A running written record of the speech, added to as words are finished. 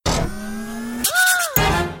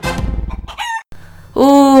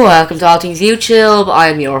Welcome to All Things YouTube.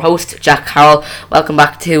 I'm your host, Jack Carroll. Welcome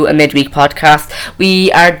back to a midweek podcast.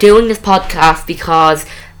 We are doing this podcast because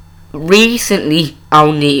very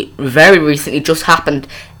recently, just happened.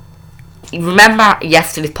 Remember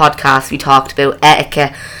yesterday's podcast we talked about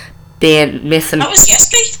Etika being missing? That was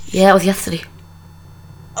yesterday? Yeah, it was yesterday.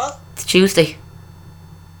 Oh. It's Tuesday.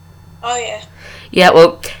 Oh, yeah. Yeah,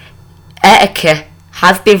 well, Etika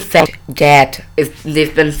has been found dead. His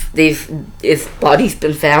body's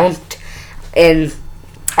been found, and it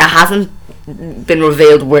hasn't been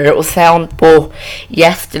revealed where it was found. But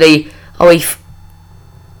yesterday,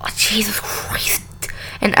 Jesus Christ!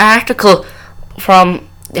 An article from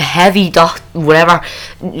whatever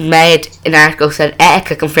made an article said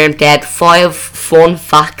Etika confirmed dead. 5 fun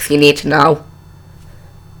facts you need to know.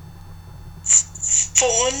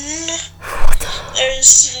 Fun?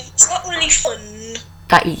 It's not really fun.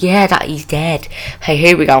 That he's dead. Hey,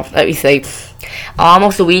 here we go. Let me see.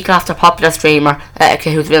 Almost a week after popular streamer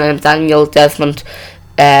whose real name is Daniel Desmond.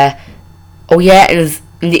 It was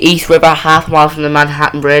in the East River, half a mile from the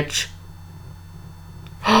Manhattan Bridge.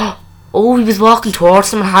 Oh, he was walking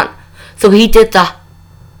towards the Manhattan. So he did that.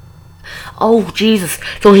 Oh Jesus!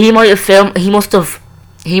 So he might have filmed. He must have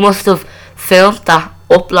filmed that,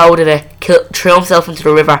 uploaded it, threw himself into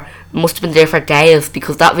the river. Must have been there for days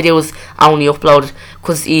because that video was only uploaded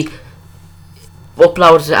because he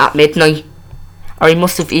uploaded it at midnight, or he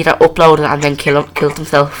must have either uploaded it and then killed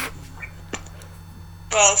himself.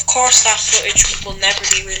 Well, of course that footage will never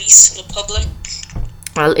be released to the public.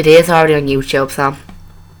 Well, it is already on YouTube, Sam.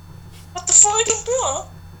 What, the footage of what?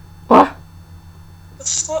 What? The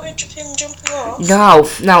footage of him jumping off?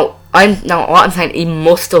 No. What I'm saying, he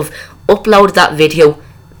must have uploaded that video,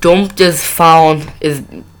 dumped his phone, his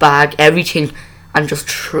bag, everything, and just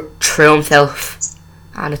threw himself.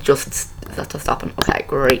 And it just stop him. Okay,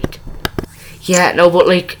 great. Yeah, no, but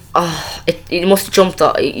it must have jumped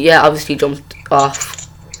off. Yeah, obviously jumped off.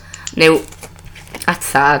 Now, that's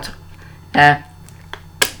sad.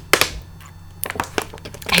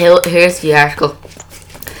 Here's the article.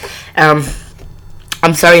 I'm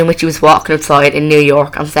sorry in which he was walking outside in New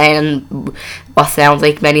York. I'm saying what sounds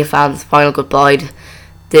like many fans' final goodbye.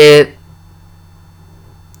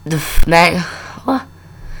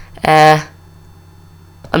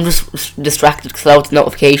 I'm just distracted because loads of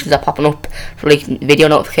notifications are popping up for video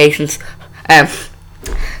notifications. Half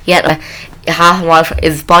a mile from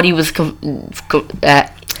his body was the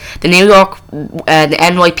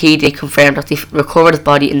NYPD confirmed that they recovered his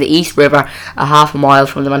body in the East River, a half a mile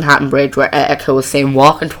from the Manhattan Bridge, where Etika was seen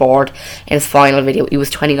walking toward in his final video. He was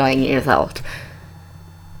 29 years old.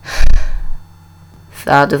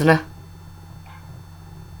 Sad, isn't it?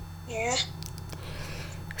 Yeah.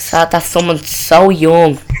 Sad that someone so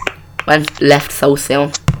young left so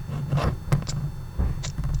soon.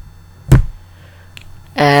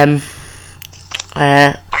 And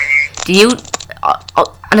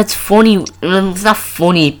it's funny. It's not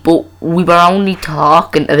funny, but we were only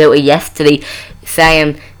talking about it yesterday,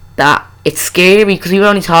 saying that it's scary because we were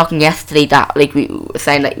only talking yesterday that we were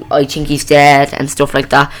saying that I think he's dead and stuff like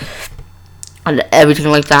that, and everything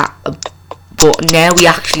like that. But now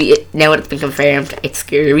now that it's been confirmed, it's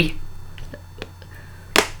scary.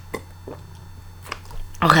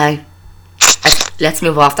 Okay, let's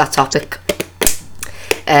move off that topic.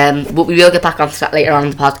 But we will get back onto that later on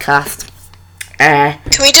in the podcast. Can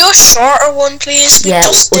we do a shorter one, please? Yeah,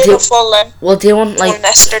 a full length. We'll do one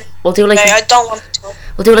We'll do I don't want to.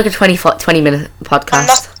 We'll do a 20-minute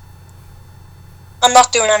podcast. I'm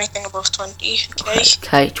not doing anything above 20.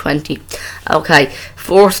 Okay, 20. Okay,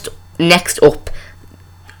 next up,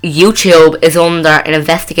 YouTube is under an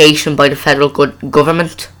investigation by the federal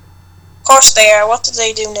government. Of course they are. What did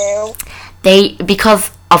they do now? Because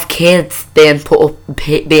of kids being put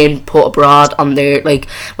abroad on their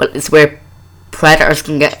it's where predators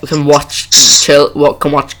can watch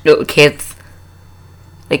little kids.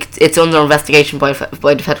 It's under investigation by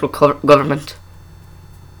the federal government.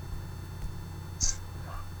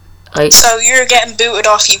 So you're getting booted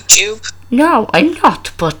off YouTube? No, I'm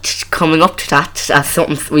not. But coming up to that, as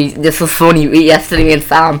something this was funny. Yesterday, me and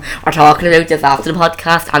Sam were talking about this after the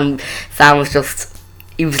podcast, and Sam was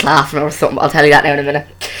laughing or something. I'll tell you that now in a minute.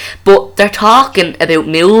 But they're talking about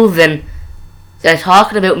moving. They're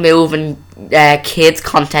talking about moving kids'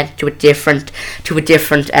 content to a different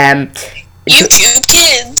YouTube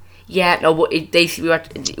Kids. Yeah, no, but we were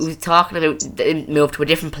talking about move to a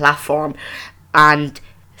different platform, and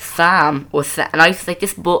Sam was saying, and I was like,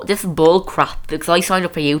 this is bull crap, because I signed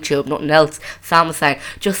up for YouTube, nothing else. Sam was saying,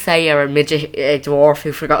 just say you're a midget dwarf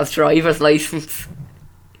who forgot his driver's license.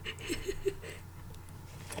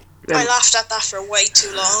 I laughed at that for way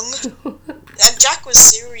too long. And Jack was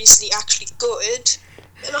seriously actually good,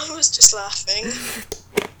 and I was just laughing.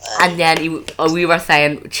 And then we were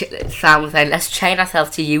saying, Sam was saying, let's chain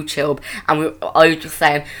ourselves to YouTube. And I was just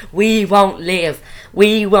saying, we won't live.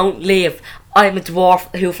 I'm a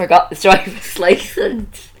dwarf who forgot his driver's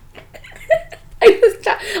license. I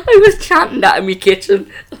was chanting that in my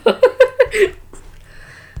kitchen. The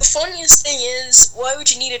funniest thing is, why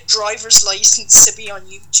would you need a driver's license to be on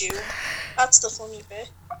YouTube? That's the funny bit.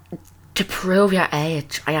 To prove your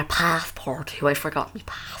age, or your passport. Who I forgot my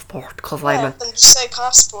passport because I'm a. Then just say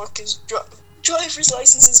passport, because driver's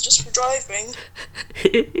license is just for driving.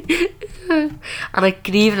 And I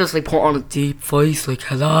could even just like put on a deep voice, like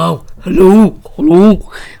hello.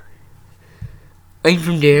 I'm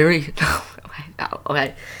from Derry.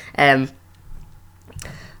 Okay. I'm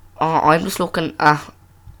just looking at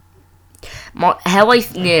how I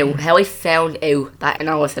found out that I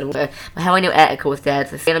know I said it, but how I knew Etika was dead.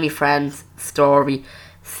 So I seen my friend's story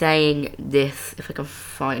saying this. If I can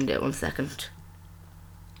find it, 1 second.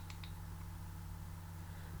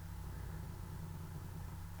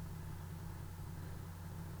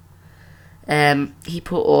 He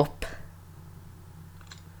put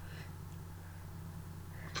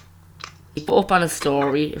up on a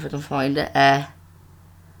story, if I can find it. I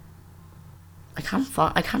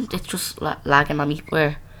can't, it's just lagging on me.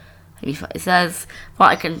 Where? It says, what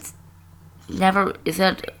I can never, it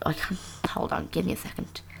said, I can't, hold on, give me a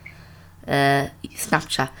second.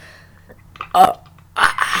 Snapchat. Oh,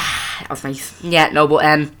 that was nice. Yeah, no,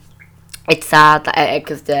 but, it's sad that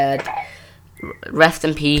Etika's dead. Rest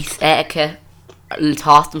in peace. Etika,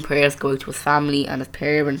 thoughts and prayers go to his family and his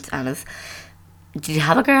parents and his, did he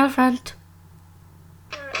have a girlfriend?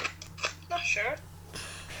 Not sure.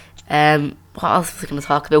 What else was I going to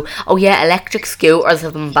talk about? Oh yeah, electric scooters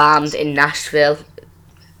have been banned in Nashville.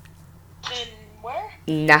 In where?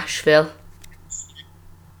 Nashville.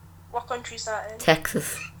 What country is that in?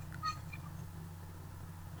 Texas.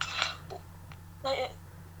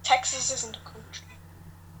 Texas isn't a country.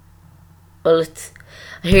 Well, it's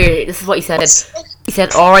here. This is what he said. He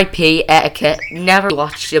said, "R.I.P. Etika. Never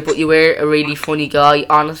watched you, but you were a really funny guy.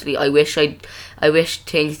 Honestly, I wish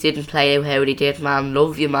things didn't play out how they did, man.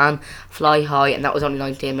 Love you, man. Fly high." And that was only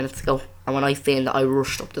 19 minutes ago. And when I seen that, I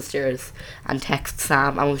rushed up the stairs and texted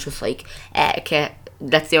Sam and was just like, "Etika,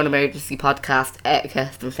 let's do an emergency podcast. Etika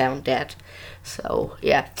has been found dead." So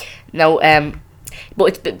yeah, no,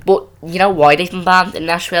 but you know why they've been banned in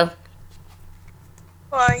Nashville?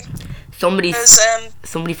 Why? Somebody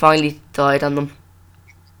finally died on them.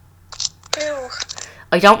 Ew.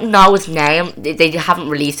 I don't know his name. They haven't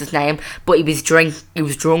released his name, but he was drunk.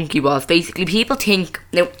 He was basically. People think,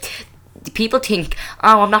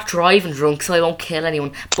 oh, I'm not driving drunk, so I won't kill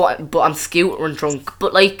anyone. But I'm scootering drunk.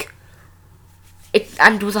 But like,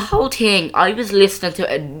 and there was a whole thing. I was listening to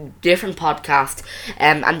a different podcast,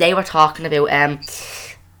 and they were talking about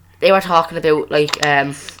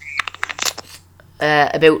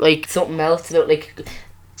something else about like.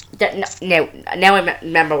 Now I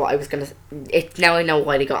remember what I was gonna. Now I know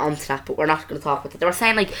why they got onto that, but we're not gonna talk about it. They were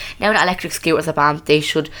saying like now that electric scooters are banned, they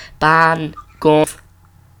should ban guns.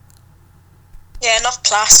 Yeah, not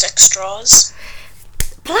plastic straws.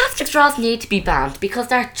 Plastic straws need to be banned because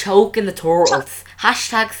they're choking the turtles.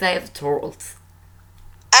 Hashtag save the turtles.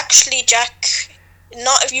 Actually, Jack,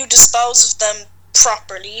 not if you dispose of them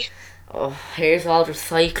properly. Oh, here's all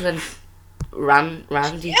recycling.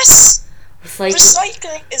 Randy. Yes.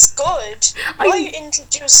 Recycling is good. Why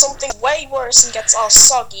introduce something way worse and gets all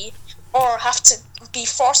soggy, or have to be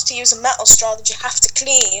forced to use a metal straw that you have to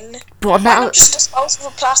clean? But why not just dispose of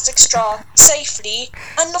a plastic straw safely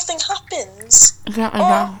and nothing happens? Yeah, I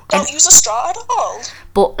know. Don't use a straw at all.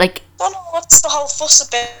 But like, don't know what's the whole fuss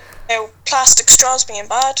about plastic straws being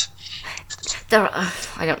bad.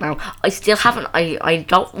 I don't know. I still haven't. I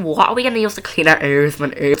don't. What are we gonna use to clean our ears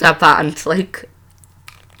when ears are banned? Like.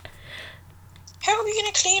 How are we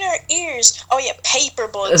gonna clean our ears? Oh yeah, paper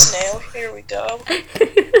buds now. Here we go.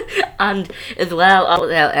 And as well,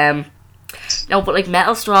 no, but like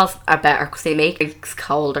metal straws are better because they make drinks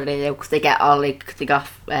colder. They do because they get all like they got.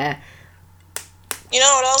 You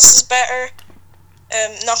know what else is better?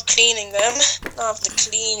 Not cleaning them. Not having to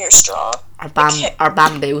clean your straw. Or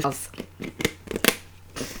bamboos.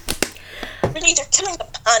 Really, they're killing the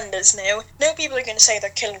pandas now. Now people are gonna say they're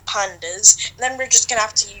killing pandas, and then we're just gonna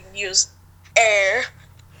have to use air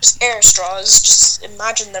straws, just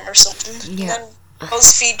imagine them or something. Yeah. And then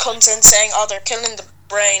BuzzFeed comes in saying, oh, they're killing the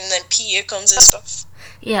brain, and then PETA comes in and stuff.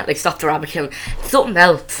 Yeah, like stop the rabbit killing. Something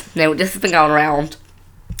else. Now, this has been going around.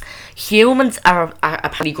 humans are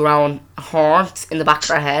apparently growing horns in the back of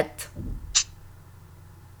their head.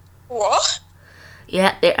 What?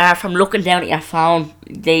 Yeah, they are. From looking down at your phone,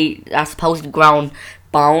 they are supposed to grow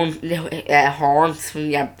bone horns from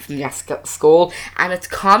your skull, and it's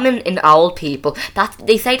common in old people. That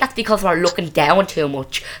they say that's because we're looking down too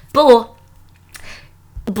much, but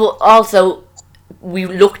also we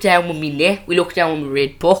look down when we knit, we look down when we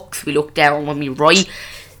read books, we look down when we write.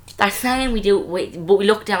 They're saying we do, but we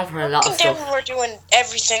look down for a lot of Looking down stuff. when we're doing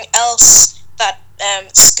everything else that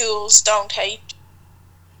schools don't hate.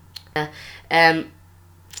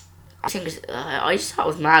 I think I just thought it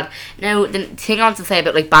was mad. Now the thing I want to say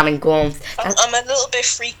about like banning guns. I'm a little bit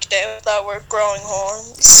freaked out that we're growing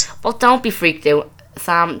horns. Well, don't be freaked out,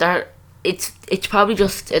 Sam. It's probably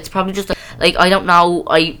just like I don't know.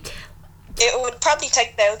 It would probably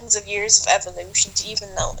take thousands of years of evolution to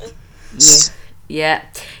even notice. Yeah.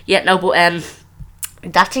 No, but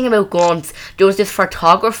that thing about guns. There was this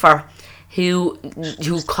photographer who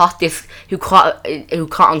caught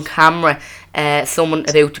on camera someone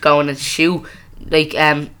about to go in and shoot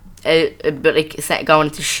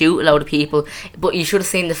going to shoot a load of people, but you should have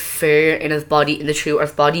seen the fear in his body, in the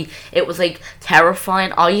shooter's body. It was like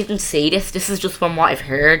terrifying. I didn't see this. This is just from what I've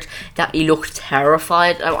heard, that he looked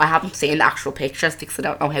terrified. I haven't seen the actual pictures because I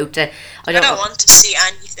don't know how to. I don't want to see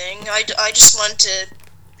anything. I just want to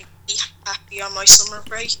be happy on my summer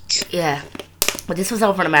break. Yeah, but this was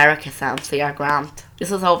over in America, Sam. So you're grand.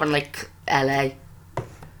 This was over in like LA.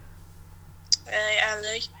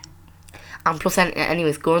 LA. And plus,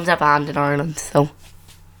 anyways, guns are banned in Ireland, so.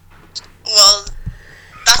 Well,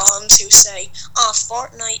 that's ones who say, "Oh,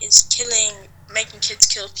 Fortnite is making kids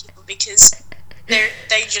kill people because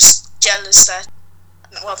they just jealous that,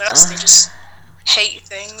 well, they just hate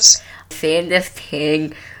things." Seeing this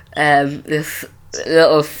thing, this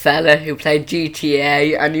little fella who played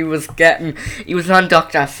GTA, and he was on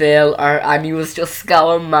Dr. Phil, and he was just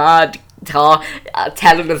going mad.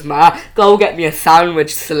 Telling his ma, go get me a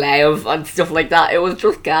sandwich, slave, and stuff like that. It was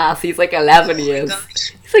just gas. He's like 11 years.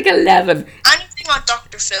 He's like 11. Anything on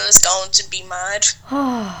Dr. Phil is going to be mad.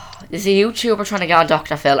 There's a YouTuber trying to get on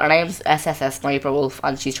Dr. Phil. Her name's SSS Sniper Wolf,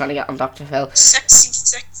 and she's trying to get on Dr. Phil.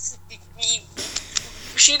 Sexy.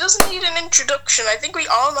 She doesn't need an introduction. I think we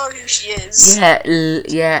all know who she is.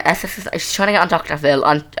 Yeah, SSS. She's trying to get on Dr. Phil,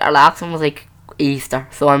 and her last one was like Easter.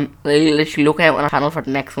 So I'm literally looking out on her channel for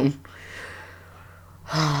the next one.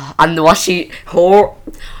 And what she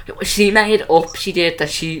made up, she did that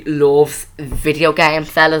she loves video game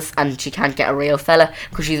fellas and she can't get a real fella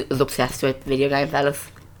because she's obsessed with video game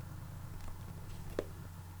fellas.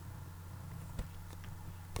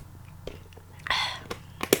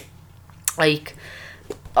 Like,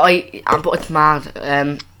 but it's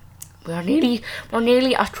mad. We're nearly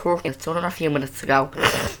at 30. It's only a few minutes to go.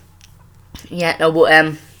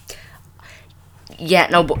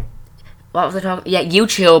 What was I talking? Yeah,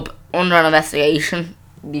 YouTube under an investigation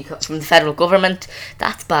from the federal government.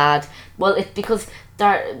 That's bad. Well, it's because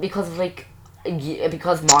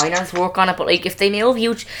minors work on it. But like, if they know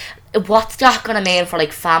YouTube, what's that gonna mean for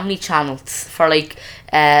like family channels? For like.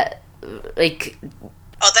 Oh,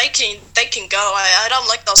 they can go. I don't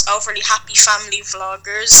like those overly happy family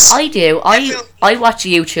vloggers. I do. I watch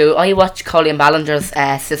YouTube. I watch Colleen Ballinger's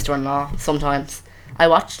sister-in-law sometimes. I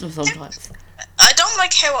watch them sometimes. I don't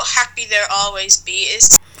like how happy they'll always be.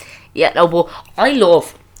 Yeah, no, but I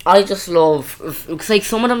just love, because like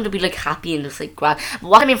some of them to be like happy and just like grand. But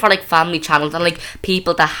what I mean for like family channels and like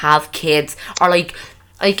people that have kids, or like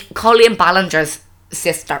Colleen Ballinger's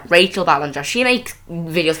sister, Rachel Ballinger, she makes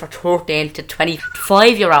videos for 13 to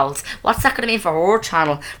 25 year olds. What's that going to mean for her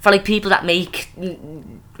channel? For like people that make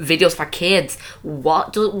videos for kids,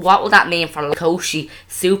 what will that mean for like Koshi,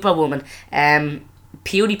 Superwoman,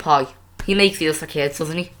 PewDiePie? He makes videos for kids,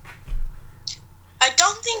 doesn't he? I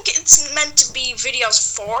don't think it's meant to be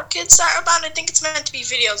videos for kids that are banned. I think it's meant to be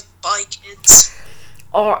videos by kids.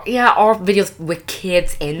 Or videos with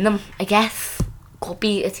kids in them, I guess. Could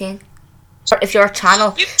be a thing. Or if you're a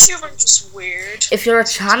channel... YouTube are just weird. If you're a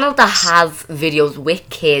channel that has videos with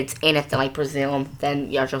kids in it, then I presume,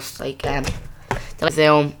 then you're just like, then I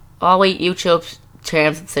presume, oh wait, YouTube's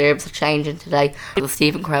terms and services are changing today. It was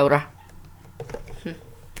Stephen Crowder.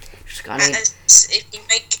 If you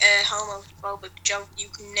make a homophobic joke, you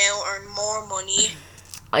can now earn more money.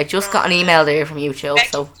 I just got an email there from YouTube,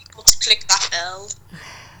 so people to click that bell.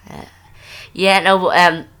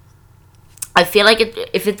 I feel like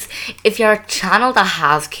if you're a channel that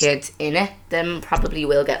has kids in it, then probably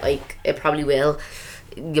will get like it probably will.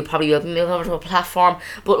 You probably will move over to a platform,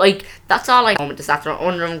 but like that's all I know. Is that they're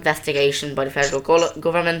under investigation by the federal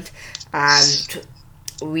government, and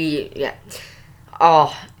Oh,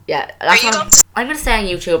 yeah. Are you going to... I'm going to stay on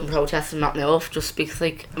YouTube and protest and not MILF, just because,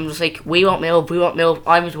 like, I'm just like, we want MILF,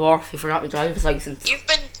 I'm a dwarf, you forgot my driver's license. You've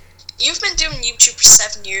been doing YouTube for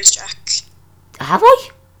 7 years, Jack. Have I?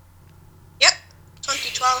 Yep.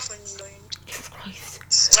 2012 when you learned. Jesus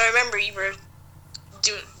Christ. I remember you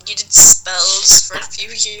did spells for a few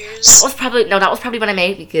years. That was probably when I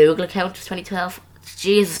made my Google account, was 2012.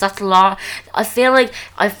 Jesus, that's a lot. I feel like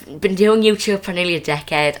I've been doing YouTube for nearly a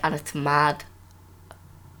decade, and it's mad.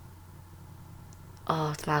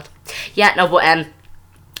 Oh, it's mad. Yeah, no, but I'm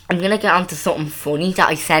gonna get on to something funny that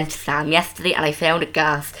I sent to Sam yesterday, and I found it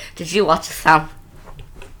gas. Did you watch it, Sam?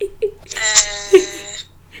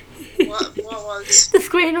 What was? The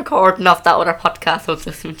screen recording of that other podcast I was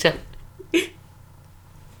listening to.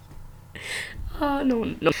 Oh,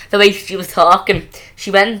 no. The way she was talking,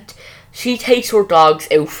 she takes her dogs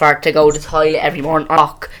out to go to the toilet every morning,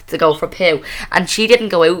 to go for a poo, and she didn't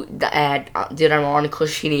go out the other morning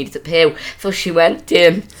because she needed to poo, so she went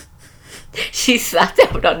in. She sat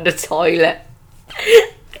down on the toilet.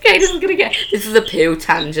 Okay, this is a poo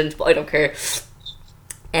tangent, but I don't care.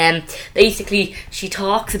 Basically, she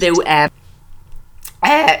talks about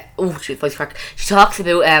voice crack. She talks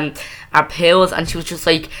about our pills, and she was just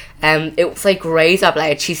like, it was like razor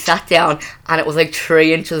blade. She sat down, and it was like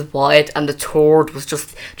 3 inches wide, and the turd was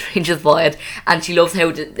just 3 inches wide. And she loves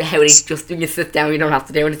how they just, when you sit down, you don't have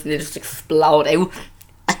to do anything; they just explode out.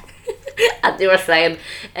 And they were saying,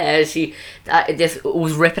 this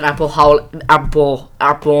was ripping our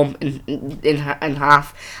bum in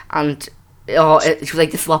half, and. She was like,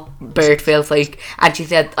 this is what bird feels like, and she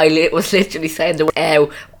said I was literally saying the word "ow"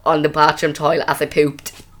 on the bathroom toilet as I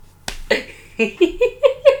pooped.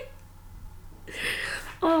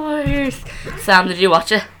 Oh, here's Sam. Did you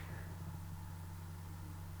watch it,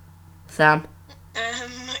 Sam?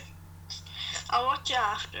 I'll watch it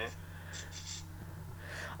after.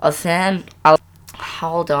 I'll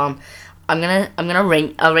hold on. I'll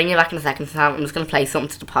ring you back in a second, Sam. I'm just gonna play something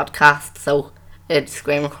to the podcast, so it's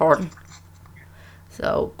screen recording.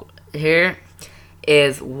 So, here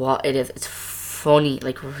is what it is. It's funny,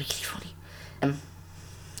 like really funny.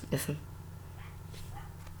 Listen.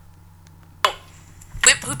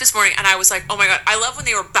 Went poop this morning, and I was like, oh my god, I love when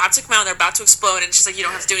they were about to come out, they're about to explode, and she's like, you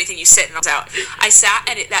don't have to do anything, you sit, and I was out. I sat,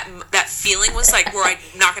 and that feeling was like, where I'm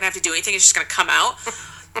not going to have to do anything, it's just going to come out.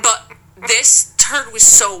 But this turd was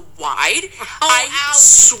so wide, I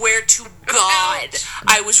swear to God,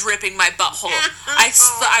 I was ripping my butthole.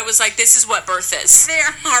 I was like, this is what birth is. There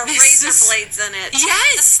are razor blades in it.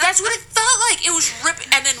 Yes, that's what it felt like. It was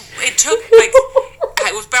ripping, and then it took, like,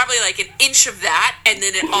 it was probably like an inch of that, and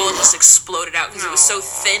then it all just exploded out because it was so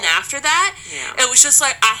thin after that. Yeah. It was just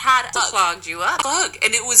like, I had a clogged you up. Plug,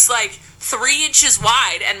 and it was like 3 inches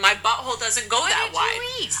wide, and my butthole doesn't go that wide. What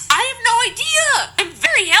did you eat? I have no idea. I'm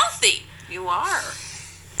very healthy. You are.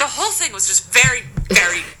 The whole thing was just very,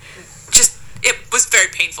 very, it was very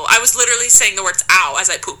painful. I was literally saying the words "ow" as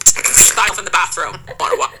I pooped. Myself in the bathroom.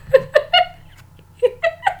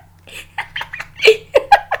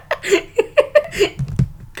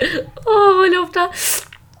 Oh, I love that.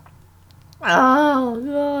 Oh,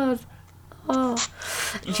 God. Oh.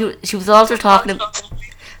 She was also talking about,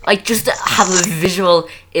 like, just to have a visual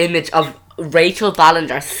image of Rachel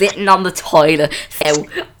Ballinger sitting on the toilet.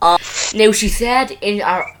 Now she said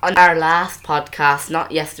on our last podcast,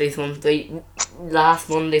 not yesterday's Monday, last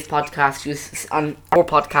Monday's podcast, she was on our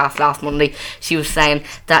podcast last Monday. She was saying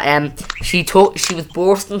that she was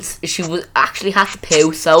bursting. She was actually had to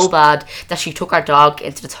poo so bad that she took our dog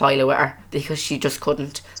into the toilet with her because she just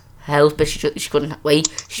couldn't help it. She couldn't wait.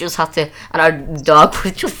 She just had to, and our dog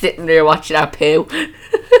was just sitting there watching our poo.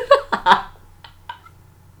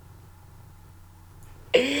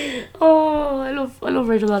 Oh, I love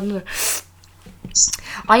Rachel Ballinger.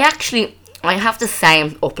 I have the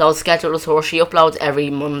same upload schedule as her. She uploads every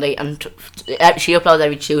Monday and she uploads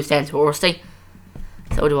every Tuesday and Thursday.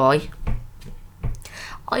 So do I.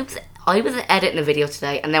 I was editing a video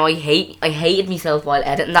today, and now I hated myself while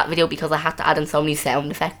editing that video because I had to add in so many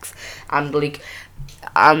sound effects and the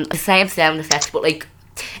same sound effects, but like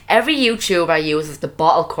every YouTuber uses the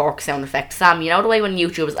bottle cork sound effect. Sam, you know the way when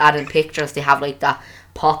YouTubers add in pictures, they have like that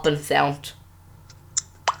popping sound.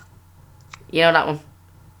 You know that one?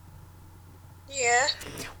 Yeah.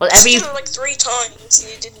 Well, every like 3 times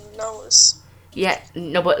and you didn't notice. Yeah,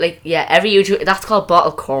 no, but like, yeah, every YouTuber, that's called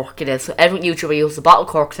bottle cork, it is. So every YouTuber uses the bottle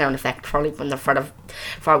cork sound effect for like when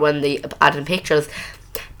they add in pictures.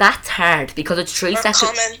 That's hard because it's 3 seconds.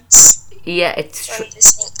 Comments. Yeah, it's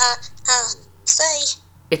say.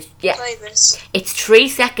 It's yeah. Play this. It's 3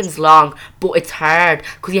 seconds long, but it's hard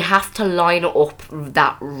because you have to line it up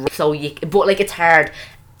so you. But like it's hard.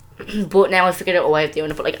 But now I figured out a way of doing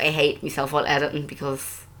it. But like I hate myself while editing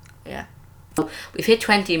because yeah. So we've hit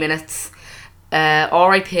 20 minutes.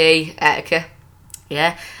 R.I.P. Etika.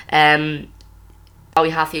 Yeah. All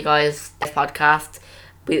we have for you guys this podcast.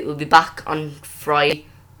 We'll be back on Friday.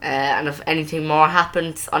 And if anything more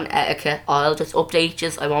happens on Etika, I'll just update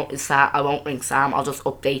you. I won't ring Sam. I'll just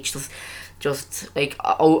update you. Just like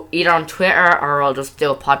either on Twitter or I'll just do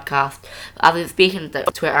a podcast. As I'm speaking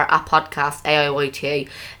of Twitter at podcast AIYTA.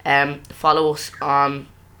 Follow us on.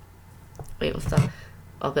 Wait, what's that?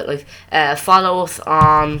 A bit like. Follow us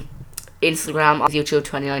on Instagram on YouTube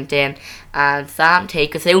 2019. And Sam,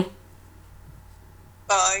 take us out.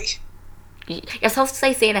 Bye. You're supposed to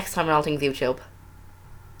say see you next time on All Things YouTube.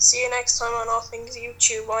 See you next time on All Things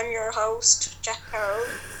YouTube. I'm your host, Jack Carroll.